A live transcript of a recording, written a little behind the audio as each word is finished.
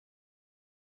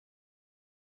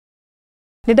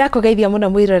Nindakugeithia muno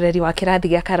mwiroreri wa kirathi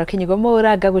gya Karo KINYUGO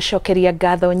MWAURA ngagucokeria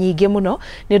ngatho nyingi muno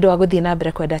ni undu wa guthie na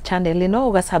mbere kwenda channel ino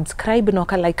uga subscribe no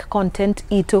ka like content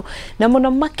itu na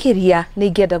muno makiria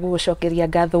ni ngenda gugucokeria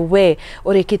ngatho we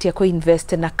urikitie ku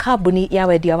invest na kambuni ya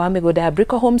wendia wa migunda ya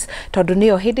Brico Homes tondu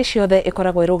niyo hindi ciothe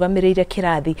ikoragwo irugamirire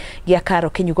kirathi gya Karo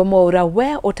KINYUGO MWAURA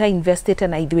we uta investite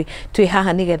na ithui twi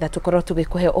haha nigetha tukorwo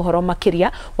tugikuhe uhoro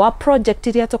makiria wa project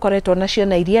iria tukoretwo nacio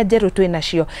na iria njeru twi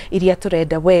nacio iria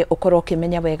turenda we ukorwo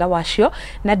kimenya wega wacio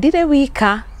na dire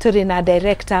wika turi na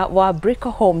director wa Brico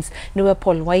Homes niwe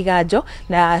Paul Waigajo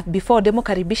na before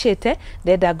demukaribishite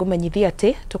ndenda ngumenyithia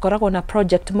ati tukoragwo na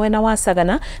project mwena wa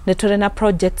Sagana ni turi na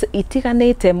project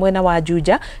itiganite mwena wa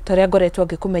Juja toria ngoretwo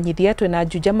ngikumenyithia twi na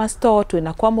Juja Master twi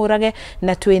na kwa Murage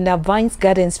na twi na Vines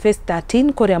Gardens Phase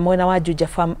 13 kuria mwena wa Juja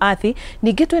Farm Athi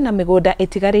ningi twi na migunda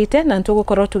itigarite na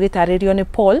ntugukorwo tugitaririo ni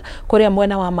Paul kuria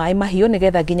mwena wa Mai Mahiu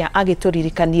nigetha ginya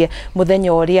agituririkanie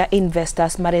muthenya uria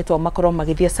investors maretwo makorwo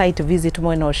magithie site visit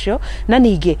mwena ucio na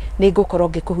ningi ni ngukorwo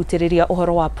ngikuhutiriria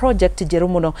uhoro wa project njeru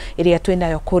muno iria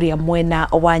twinayo kuria mwena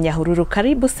wa Nyahururu.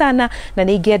 Karibu sana na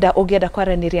ningienda ungienda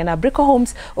kwaraniria na Brico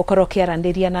Homes ukorwo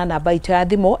kiaraniria na namba itu ya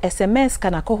thimu SMS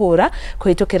kana kuhura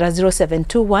kuhitukira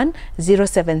 0721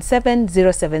 077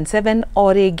 077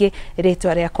 o ringi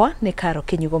ritwa riakwa ni Karo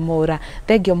KINYUGO MWAURA.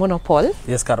 Thank you muno Paul.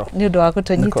 Yes Karo. Ni undu wa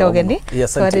gutunyita ugeni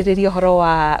kwaririria uhoro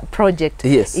wa project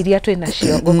iria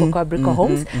twinacio guko kwa Brico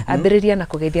Homes ambiriria na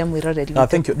kugeithia mwiroreri.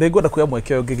 Thank you. Ningwenda kuya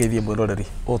mweke ngigeithia mwiroreri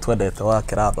o twendete wa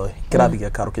kirathi gya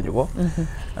Karo KINYUGO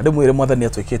na ndimwire mwathani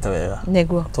atwikite wega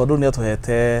niguo tondu ni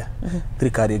atuhete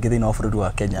thirikari ingi thina wa bururi wa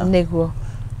Kenya niguo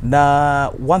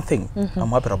na one thing I'm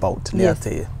happy about ni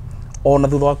ati ona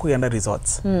thutha wa kugenda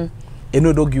resorts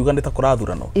eno ndo ngiuga nita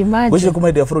kurathurano gwicio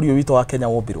kumendia bururi witu wa Kenya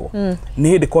wombirwo ni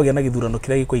hindi kwagia na githurano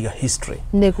kiria gikoiga history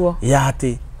niguo ya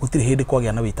ati gutiri hindi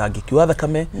kwagia na witangiki wa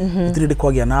thakame gutiri hindi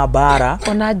kwagia na mbara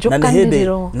na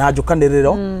njukaniriro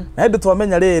na hindi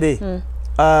twamenya riri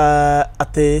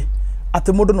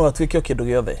ati mundu no atwike kindu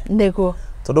giothe niguo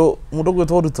tondu mundu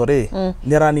gwitwo Ruto ri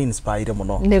ni arani inspire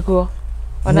muno niguo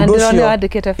ona ndirone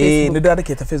wandikite Facebook ni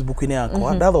ndandikite Facebook ini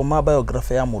yakwa ndathoma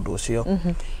biography ya mundu ucio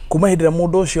kuma hindi ya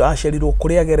mundu ucio aciarirwo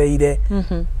kuri agereire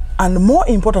and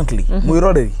more importantly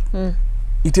mwiroreri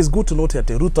it is good to note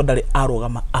that Ruto ndari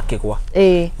arugama akigwa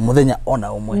muthenya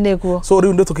ona umwe so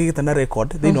riu ndio tukigite na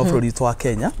record thina of bururi wa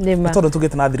Kenya tondu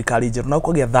tugite na thirikari njeru na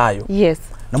kugia thayo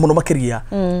na muno makiria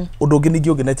undu ungi ningi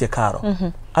ungenetie Karo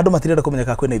andu matirenda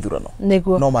kumenyeka kwina ithurano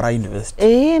no mara invest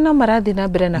no marathi na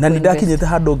mbere na nindakinyite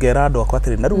handu ngera andu akwa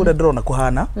atiri na riu ndirona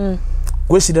kuhana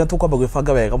gwicirira tukwamba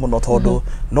gwibanga wega muno tondu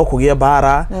no kugia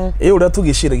bara uria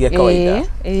tugiciragia kawaida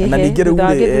na ningi riu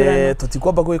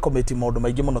tutikwamba gwi committee maundu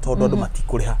maingi muno tondu andu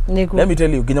matikuriha let me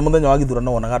tell you ginya muthenya wa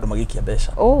githurano wonaga andu magikia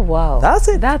mbeca wow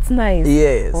that's nice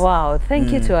yes wow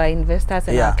thank you to our investors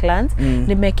and our clients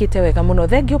ni mekite wega muno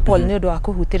thank you Paul ni undu wa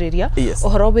kuhutiriria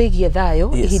uhoro wigie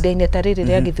thayo ihinda-ini tariri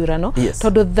ria githurano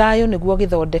tondu thayo niguo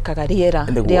githondekaga riera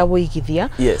ria wuigithia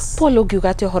Paul ungiuga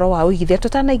ati uhoro wa wuigithia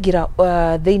tutanaingira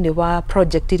thiini wa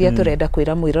project iria turenda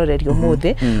kwira mwiroreri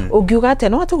umuthi ungiuga ati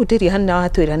no atugutiria hana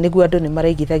watwira niguo andu ni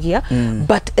maraigithagia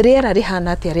but riera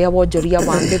rihana ati ria wonjoria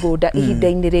wa migunda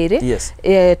ihinda-ini riri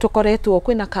tukoretwo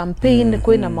kwina campaign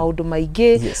kwina maundu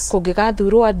maingi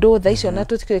kungigathurwo andu tha icio na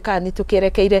tutikoika ni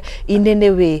tukirekeire inene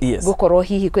wi gukorwo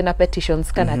hihi kwina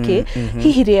petitions kana ki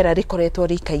hihi riera rikoretwo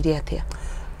rikaire atia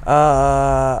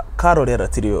Karo riera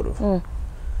tiriuru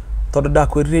tondu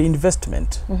ndakwirire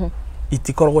investment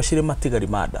itikoragwo cire matigari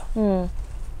mada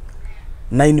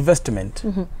na investment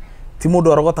ti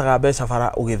mundu arogotaga mbeca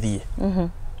bara ugithie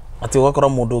ati ugakora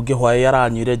mundu ungi hwaye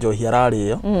aranyuire njohi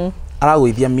arariyo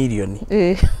aragwithia milioni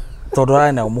tondu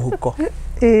arana umuhuko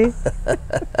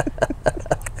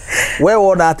we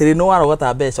wona atiri no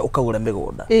arogota mbeca ukagura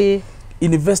migunda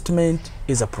investment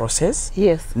is a process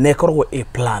na ikoragwo a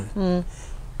plan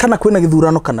kana kwina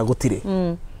githurano kana gutire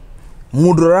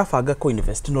mundu arabanga ku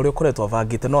invest no rio koretwo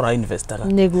avangite no ra investaga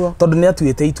tondu ni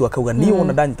atuite itu akauga ni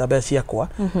wona ndanyita mbeca ciakwa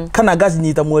kana ngazi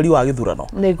nyita mweri wa githurano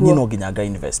ni no nginya nga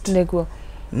invest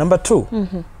number 2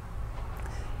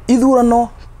 ithurano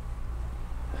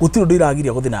gutiro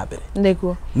ndiragiria guthi na mbere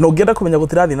no ngienda kumenya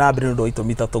gutirathi na mbere ndo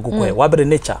itumi tatu gukwe wa mbere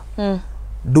nature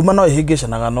nduma no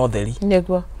ihingicanaga no theri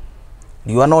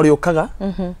riwa no riukaga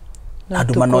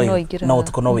nduma no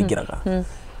utuko no wingiraga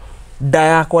nda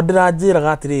yakwa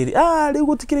ndiranjiraga atiriri riu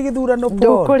gutikire githurano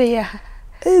ndukuria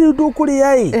riu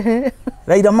ndukuria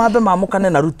raira mambe mamukane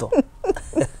na Ruto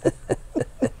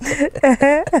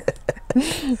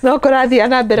no kurathia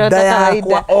na mbere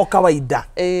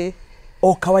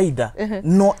o kawaida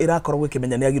no irakorwo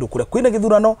ikimenya ni agirwo kuria kwina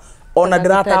githurano ona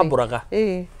ndiratamburaga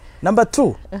number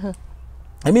 2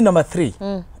 I mean number 3.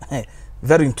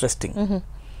 Very interesting.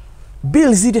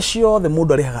 Bills iria ciothe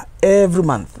mundu arihaga every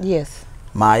month. Yes.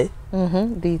 Mai.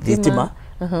 Thitima.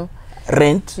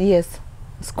 Rent. Yes.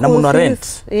 Na muno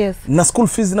rent. Yes. Na school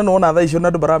fees na nona tha icio na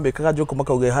ndu barambikaga njoko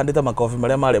makauge handite makofi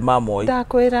maria mari mamoi.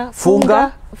 Ndakwira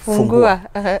funga fungua.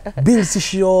 Bills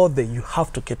ciothe you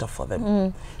have to cater for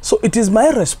them. So it is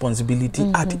my responsibility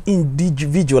at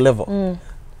individual level.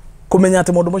 Kumenya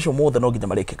ati mundu mucio mothe no nginya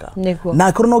marekeka. Na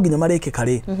akoro no nginya marekeka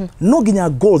ri. No nginya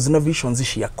goals na visions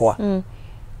ciakwa.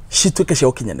 Cituike cia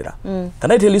ukinyanira.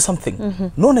 Can I tell you something?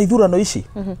 No na ithurano ici.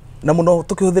 Na muno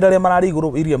tukihuthira ria marari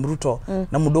iguru William Ruto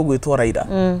na mundu gwitwa Raila.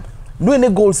 No ne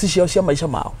goals ciao cia maisha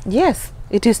mao. Yes,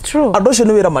 it is true. Andu cio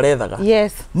ni wira marethaga.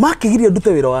 Yes. Makigirio ndute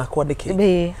wira wakwa niki.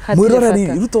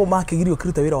 Mwiroreri Ruto makigirio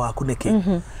kirute wira waku niki.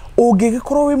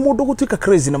 Ungigikorwo wi mundu gutuika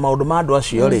crazy na maundu ma andu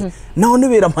acio ri nao ni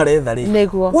wira maretha ri.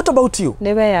 What about you?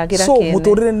 Niwe yagira kene. So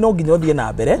muturire no nginya uthie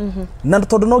na mbere na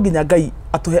tondu no nginya Ngai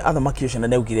atuhe athamaki ucio na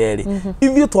neugire ri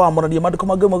ithio twamoraria mandiko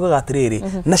mangaumaga atiriri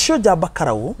nacio njamba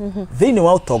karau thiini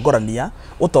wa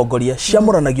utongoria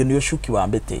ciamuranagio ni ucuki wa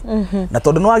mbiti na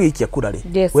tondu no agikia kura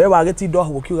ri we wagetindo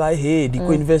ahu ukiuga he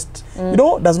ndiko invest you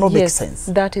know does not make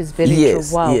sense. That is very true.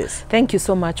 Wow. Thank you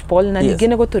so much Paul na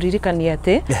ningine guturirikania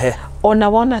ati ona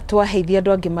wona twaheithia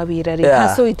andu angi mawira ri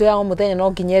haso itu ya muthenya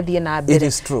no nginya thie na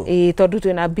mbere tondu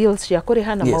twina bills cia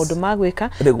kuriha na maundu magwika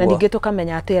na ningi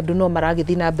tukamenya ati andu no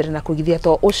maragithii na mbere na kugithia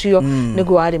to ucio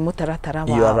niguo ari mutaratara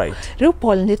wao. Riu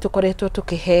Paul ni tukoretwo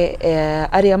tukihe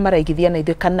aria maraigithia na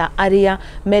ithu kana aria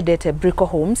mendete Brico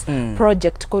Homes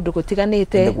project kundu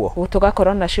gutiganite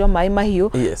tugakorwo nacio mai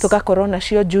mahiu tugakorwo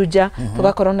nacio Juja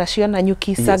tugakorwo nacio na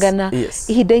Nyuki Sagana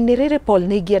ihinda-ini riri Paul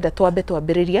ni ngienda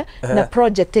twambiriria na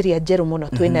project iria njeru muno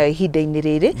twina ihinda-ini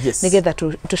riri nigetha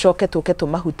tucoke tuke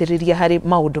tumahutiriria hari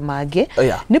maundu mangi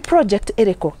ni project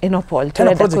iriko ino Paul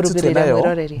turenda kurugirira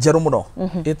mwiroreri njeru muno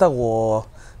itagwo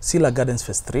Sila Gardens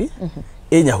Phase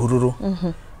 3 Nyahururu.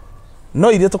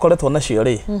 No iria tukoretwo nacio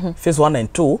ri Phase 1 and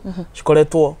 2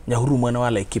 cikoretwo Nyahururu mwena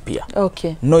wa Laikipia.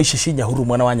 No ici ci Nyahururu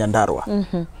mwena wa Nyandarua.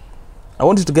 I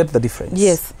want you to get the difference.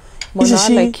 Yes. Mwena wa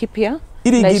Laikipia.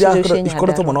 Iri ngira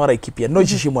ikoretwo mwena wa Laikipia. No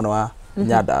ici ci mwena wa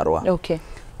Nyandarua.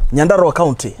 Nyandarua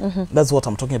County. That's what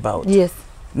I'm talking about. Yes.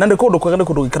 Na ndiko kundu kwega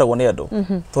kundu gikaragwo ni andu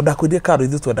tondu akwithie karo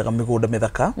ithu twendaga migunda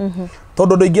mithaka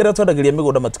tondu ndu ingira twendagiria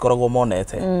migunda matikoragwo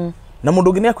monete na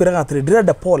mundu ngi ni akwiraga atiri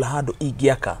ndirenda Paul handu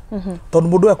ingiaka tondu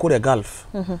mundu ya kuria Gulf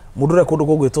mundu ya kundu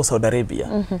gugwitwo Saudi Arabia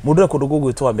mundu ya kundu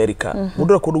gugwitwo America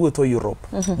mundu ya kundu gugwitwo Europe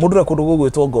mundu ya kundu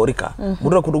gugwitwo Gorika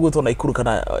mundu ya kundu gugwitwo Naikuru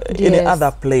kana any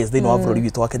other place they know bũrũri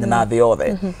witũ wa Kenya na thĩ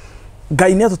yothe.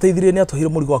 Ngai ni atuteithirie ni atuhire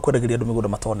murigo wa kwendagiria andu migunda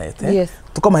matonete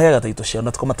tukamaheaga taito ciao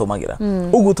na tukamatumagira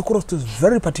uguo tukorwo tu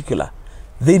very particular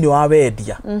thiini wa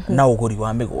wendia na uguri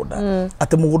wa migunda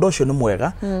ati mugunda ucio ni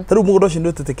mwega tariu mugunda ucio ni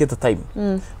utitikite time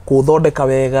kuthondeka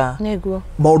wega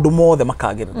maundu mothe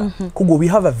makagirira kuguo we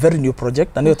have a very new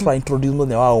project and we try introduce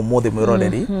mo wa umothe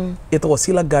mwiroreri itwa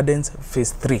Sila Gardens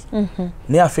Phase 3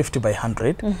 near 50 by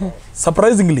 100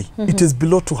 surprisingly it is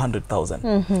below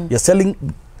 200,000 you're selling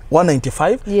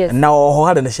 195 and now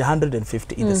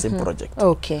 150 in the same project.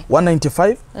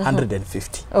 195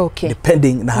 150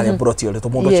 depending na haria brought you to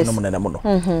mundu chino munene muno.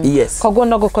 Koguo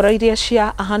no gukora iria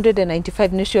cia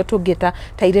 195 nicio tungita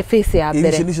ta ire face ya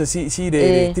mbere nicio ci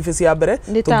ti face ya mbere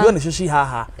tungiona nicio ci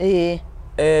haha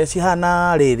ci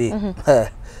hana riri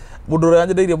mundu ria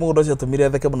nyendeire mundu ucio tumire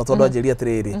theke muno tondu anjiria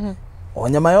atiriri o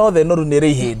nyama yothe noru ni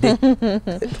ri hindi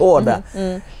tonda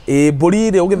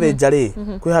mburi ri ugithinja ri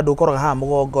kwi handu ukoraga ha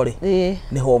mugongo ri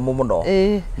ni homu muno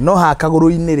no ha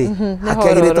kaguru-ini ri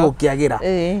hakiagirite gukiagira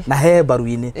na he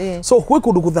mbaru-ini so kwi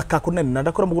kundu guthaka kunene na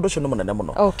ndakora mugundu ucio ni munene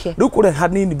muno riu kure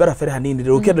hanini barabara hanini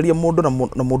ri ukienderia mundu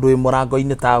na mundu wi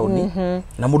murango-ini tauni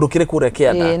na mundu kire kure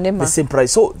kianda the same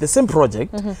price so the same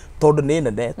project tondu ni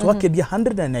nene twakendia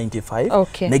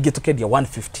 195 na ingi tukendia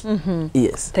 150.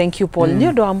 Yes, thank you Paul. Ni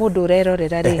undu wa mundu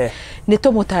rerorera ri ni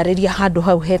tumutariria handu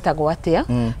hau hetagwo atia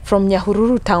from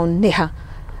Nyahururu town niha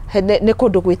ne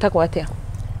kundu gwitagwo atia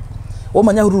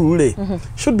o Nyahururu ri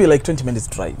should be like 20 minutes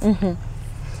drive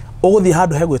uguthi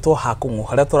handu hegwitwo hakungu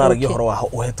haria turaragia horo wa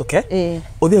uhetuke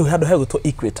uthi handu hegwitwo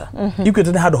Equator.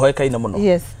 Equator ni handu hoekaine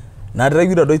muno na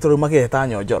ndiraigwira ndoito ru mageta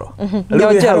nyonjoro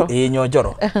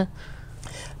nyonjoro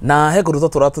na he kuruto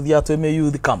turatuthia twime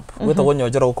youth camp gwetagwo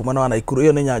Nyonjora gukumana na Ikuru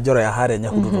iyo ni Nyanjora ya hare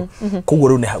Nyahururu kuguo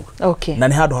riu ni hau na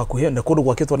ni handu hakuhe ne kundu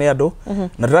gwakitwo ni andu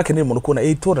na ndirakenire muno kuna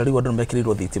itura riu andu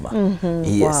mekirirwo thitima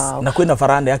yes na kwina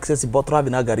farande accessible turathi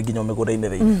na ngari nginya migunda-ini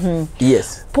thei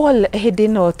yes Paul hindi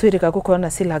no twirika gukorwo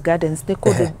na Sila Gardens ni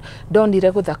kundu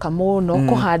ndonire guthaka muno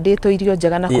kuhanditwo irio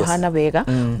njega na kuhana wega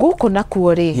guku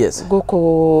nakuo ri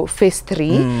guku phase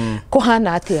 3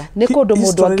 kuhana atia ni kundu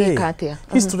mundu angika atia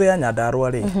history ya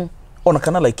Nyandarua ri ona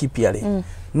kana Laikipia ri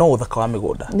no uthaka wa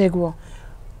migunda niguo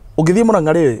ugithie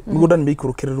Murang'a ri migunda ni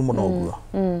mikurukiriru muno guo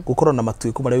gukorwo na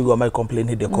matuiku mari wigwa mai complain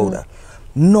hindi kwaura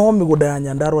no migunda ya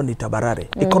Nyandarua ni tabarare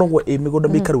ikoragwo i migunda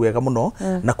mikaru wega muno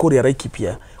na kuria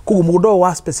Laikipia kugu mugunda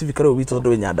wa specific ri witu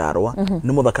tondu Nyandarua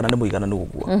ni muthaka na ni muigana ni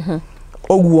guo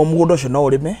oguo mugunda ucio no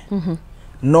urime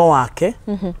no wake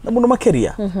na muno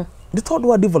makeria ni tondu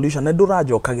wa devolution na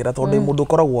ndurajokagira tondu mundu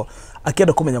koragwo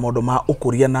akienda kumenya maundu ma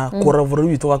ukuria na kuravura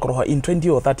witu gakorwo in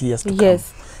 20 or 30 years to come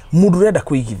mundu renda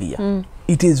kuigithia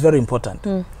it is very important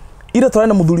ira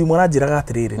twana muthuri mwana njiraga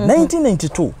atiriri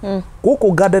 1992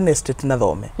 guku Garden Estate na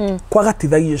Thome kwa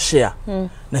gatithagio share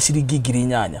na ciringi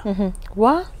 8,000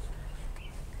 wa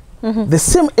the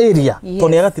same area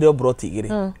toni agatire broti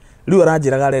igiri riu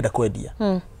aranjiraga arenda kwendia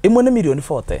imwe ni milioni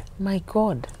 40 my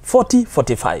god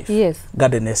 45 yes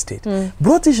Garden Estate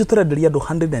broti icio turenderia andu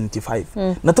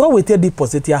 195 na twagwitia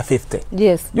deposit ya 50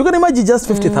 yes you can imagine just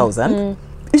 50,000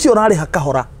 icio rari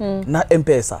hakahora na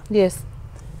M-Pesa yes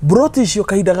broti icio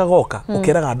kahinda gagoka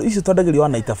ukeraga andu icio twendagirio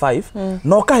 195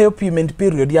 no kaheo payment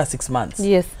period ya 6 months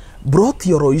yes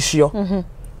broti oro icio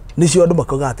nicio andu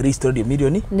makoga at least 30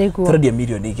 milioni 30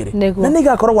 milioni igiri na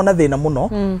nigakoragwo na thina muno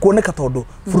kuoneka tondu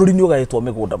bururi ni ugaitwo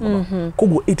migunda muno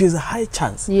kuguo it is a high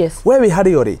chance wewe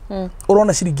hari ori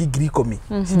urona ciringi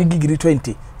 10,000 ciringi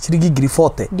 20,000 ciringi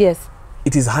 40,000 yes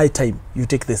it is high time you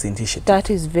take this initiative. That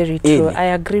is very true.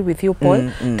 I agree with you, Paul.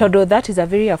 Todo that is a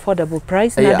very affordable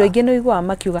price. Na ndo igeno igwa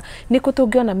makiuga niko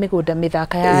tungiona migunda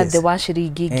mithaka ya the wa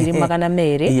ciringi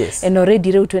 200 and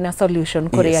already riu twina solution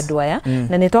kuri andu aya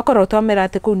na ni twakorwo twamera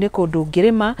ati ku ni kundu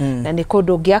ngirima na ni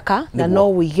kundu ngiaka na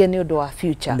no wige ni undu wa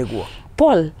future.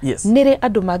 Paul, nire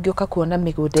andu mangioka kuona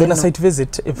migunda ino. Tuna site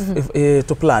visit if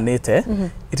to plan it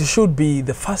it should be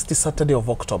the first Saturday of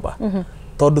October.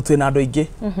 Tondu twina andu ingi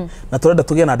na turenda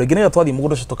tugie na andu ingi ni twathi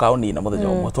mugunda ucio tukaoni na muthenya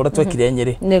umwe twenda twekire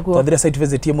Nyeri twathire site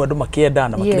visit imwe andu makienda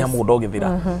na makiria mugunda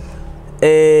ugithira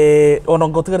ona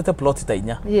ngotigarite plot ta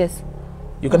inya yes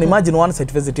you can imagine one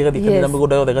site visit igathikana na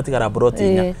migunda yothe gatigara plot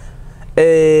inya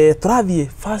turathie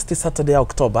first Saturday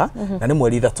October na ni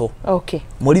mweri 3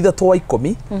 mweri 3 wa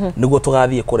 10 niguo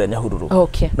tugathie kuria Nyahururu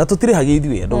na tutirihagia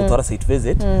ithuĩ andu gutwara site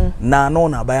visit na no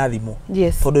namba ya thimu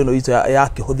tondu ino itu ya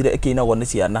kihuthire ikinagwo ni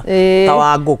ciana ta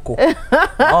wa nguku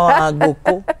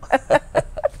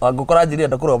Wanguku ranjiria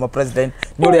ndakurwo ma president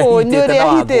ni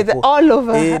uria hitete all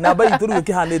over namba itu riu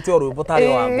kihanite oru botari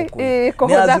wa nguku ni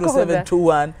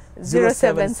 0721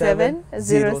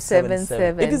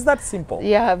 077 it is that simple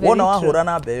wona wahura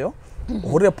namba iyo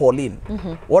uhurire Pauline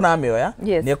wona amioya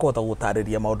ni ekota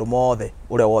gutariria maundu mothe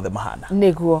uria wothe mahana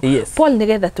niguo Paul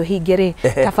nigetha tuhingire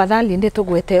tafadhali ndi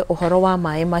tugwete uhoro wa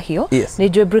mai mahio ni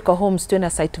Joy Bricker Homes twina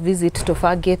site visit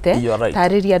tufangite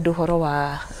tariria andu uhoro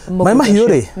wa mai mahio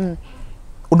ri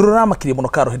undu ramakirie muno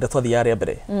karo hinda twathi yari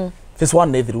mbere phase 1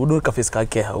 ni thiru undu ka phase ka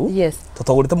ke hau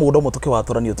tutagurite mugunda umwe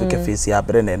tukiwaturanio tuke phase ya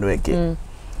mbere na eno ingi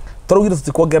turugire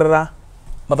tutikuongerera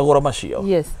mathogora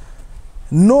macio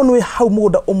no nwe hau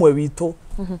mugunda umwe witu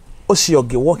ucio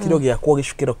ngi wokiro gia kwa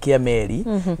gicukiro kia meri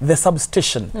the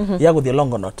substation ya guthie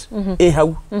Longonot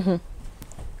hau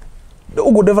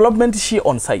ugu development she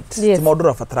on site ti maundu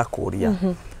rafatara kuria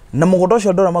na mugunda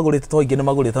ucio ndora magurite to ingi ni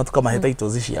magurite tukamahe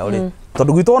titles ciao ri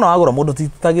tondu gwitu ona wagura mundu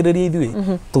titagiriria ithui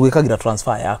tugwikagira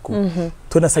transfer yaku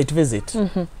twina site visit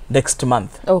next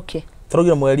month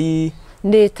turugira mweri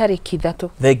ni tariki 3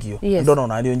 thank you ndona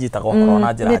ona ni njitaga okoro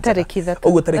na njira ni tariki 3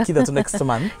 ugu tariki 3 next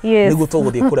month niguo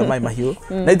tuguthie kuria mai mahiu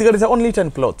na itigarite only 10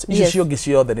 plots icio ciongi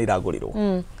ciothe ni iragurirwo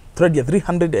turendia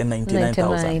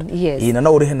 399,000 ina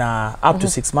no urihe na up to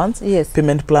 6 months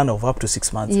payment plan of up to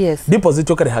 6 months deposit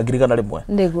ukare hagiriga na rimwe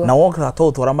na woka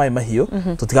twara mai mahiu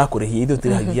tutigakurihia ithu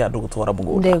tirihagia andu gutwara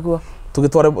mugunda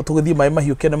tugithie mai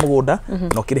mahiu kene mugunda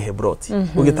no kirihe broti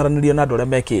ugitaranirio na andu aria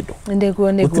me kindu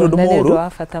niguo na ndu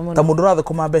wa bata muno ta mundu rathe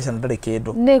kuma mbeca na ndari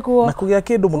kindu na kugia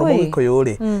kindu muno mu Gikuyu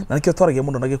ri na nikio twaragia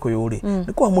muno na Gikuyu ri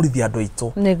ni kwamurithia andu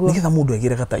aitu nigetha mundu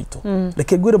agire gataito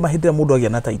reke ngwire mahindira mundu agia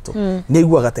na taito ni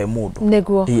aiguaga ta mundu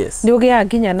ni ugia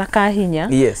nginya na kahinya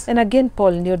and again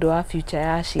Paul ni undu wa future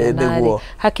ya ciana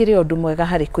hakiri undu mwega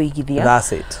hari kuigithia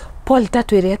Paul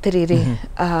tatwire atiriri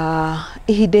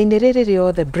ihinda-inĩ rĩrĩ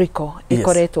rĩothe Brico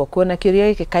ikoretwo kuona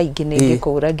kĩũria gĩkĩ kaingĩ nĩ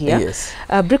ngĩkũragia.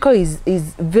 Brico is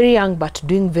very young but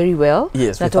doing very well.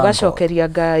 Na tugacokeria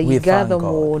Ngai ngatho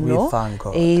mũno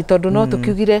tondũ no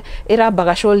tũkiugire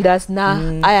ĩrambaga shoulders na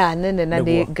aya nene na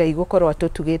nĩ Ngai gũkorwo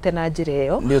atũtugĩte na njĩra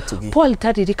ĩyo. Paul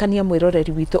taririkania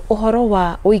mwĩroreri witũ ũhoro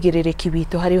wa ũigĩrĩrĩki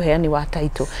witũ harĩ ũheani wa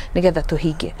title nĩgetha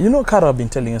tũhinge. You know, Carol, I've been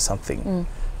telling you something.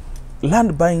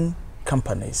 Land buying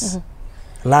companies,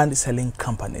 land selling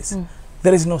companies,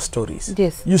 there is no stories.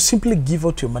 You simply give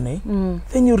out your money,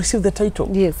 then you receive the title.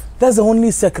 That's the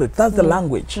only secret. That's the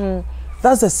language.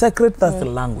 That's the secret. That's the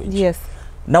language.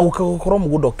 Na ukakorwo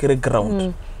mũgũnda ũkĩrĩ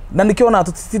ground. Na nikiona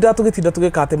tũtitinda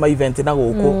tũgĩka atĩ ma event na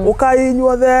gũkũ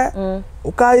ũkainyuothe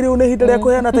ukaire une hĩndĩ rĩa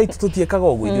kũheana title tũtiekaga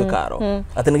ũguo ithuĩ Karo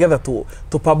atĩ nĩgetha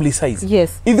tu publicize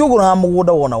ithuĩ ũgũra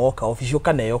mũgũnda wona woka office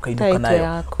ũkaneyo kainũka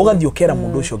nayo ũgathiĩ ũkera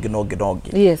mũndũ ũcio ũngĩ na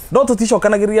ũngĩ no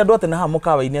tũticokanagĩrĩria andũ atĩ na ha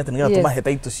mũkawa-inĩ atĩ nĩgetha tũmahe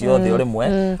title ciothe ũrĩ mwe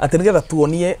atĩ nĩgetha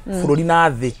tuonie bũrũri na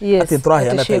thĩ atĩ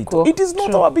tũraheana title. It is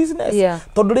not our business.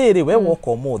 Tondũ rĩrĩ we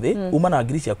woka ũmũthĩ uma na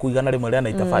ngiri cia kũigana rĩmwe rĩa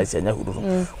 95 cia Nyahururu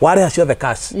warĩha ciothe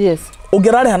cash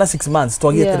ũngĩrarĩha na 6 months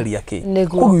twagĩetereria kĩ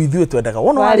koguo ithuĩ twendaga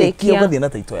wona warĩkia ũgathiĩ na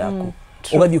title yaku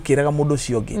ugathi ukiraga mũndũ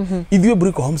ũcio ũngĩ ithuĩ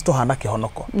Brico Homes tũhana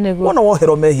kĩhonoko wona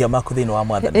woherwo mehia maku thĩinĩ wa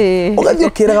mwathani ugathi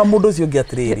ukiraga mũndũ ũcio ũngĩ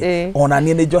atirĩrĩ ona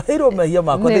niĩ nĩ njoheirwo mehia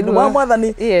maku thĩinĩ wa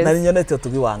mwathani na nĩnyonete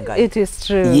ũtugi wa Ngai. It is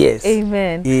true.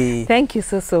 Amen. Thank you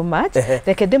so much.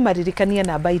 Reke ndĩmaririkanie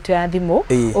namba itũ ya thimũ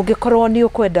ũngĩkorwo nĩ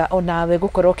ũkwenda onawe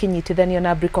gũkorwo ũkĩnyitithanio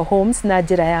na Brico Homes na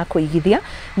njĩra ya kũigithia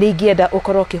nĩ ingĩenda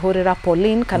ũkorwo ũkĩhũrĩra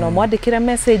Pauline kana mwandĩkĩre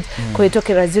message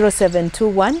kũhĩtũkĩra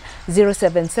 0721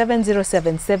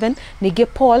 077077 ningĩ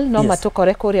Paul no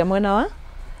matukore kuria mwena wa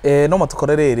no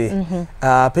matukore rĩrĩ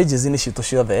pages ini citũ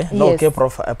ciothe no ke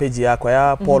page yakwa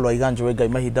ya Paul Waiganjo Ngai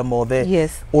mahinda mothe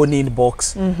on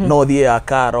inbox no thie ya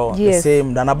Karo the same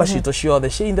na namba citũ ciothe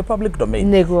she in the public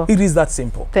domain. It is that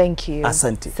simple. Thank you.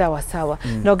 Asante. Sawa sawa.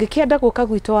 Na ũngĩkĩenda gũka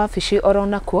gwitũ wabici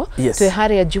orona kuo twĩ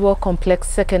harĩa Jewel Complex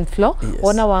second floor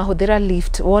wona wahũthĩra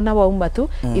lift wona wauma tu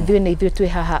ithuĩ nĩ ithuĩ twĩ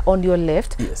haha on your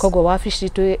left koguo wabici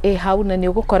twĩ hau na nĩ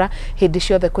ũgũkora hĩndĩ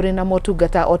ciothe kũrĩ na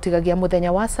motungata otigagia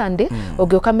mũthenya wa Sunday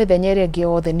ũngĩoka mĩthenya ĩrĩa ĩngĩ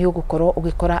yothe nĩ ũgũkorwo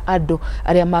ũgĩkora andũ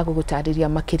arĩa magũgũtarĩria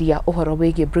makĩria ũhoro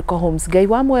wĩgiĩ Brico Homes. Ngai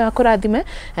wa muoyo akũrathime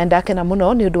na ndakena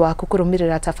mũno nĩ ũndũ wa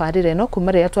kũrũmĩrĩra tabarĩra ĩno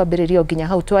kuma rĩrĩa twambĩrĩria nginya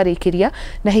hau twarĩkĩria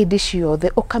na hĩndĩ ciothe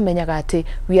ũkamenyaga atĩ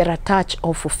we are a touch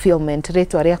of fulfillment.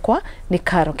 Rĩtwa rĩakwa nĩ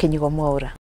Karo KINYUGO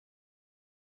MWAURA.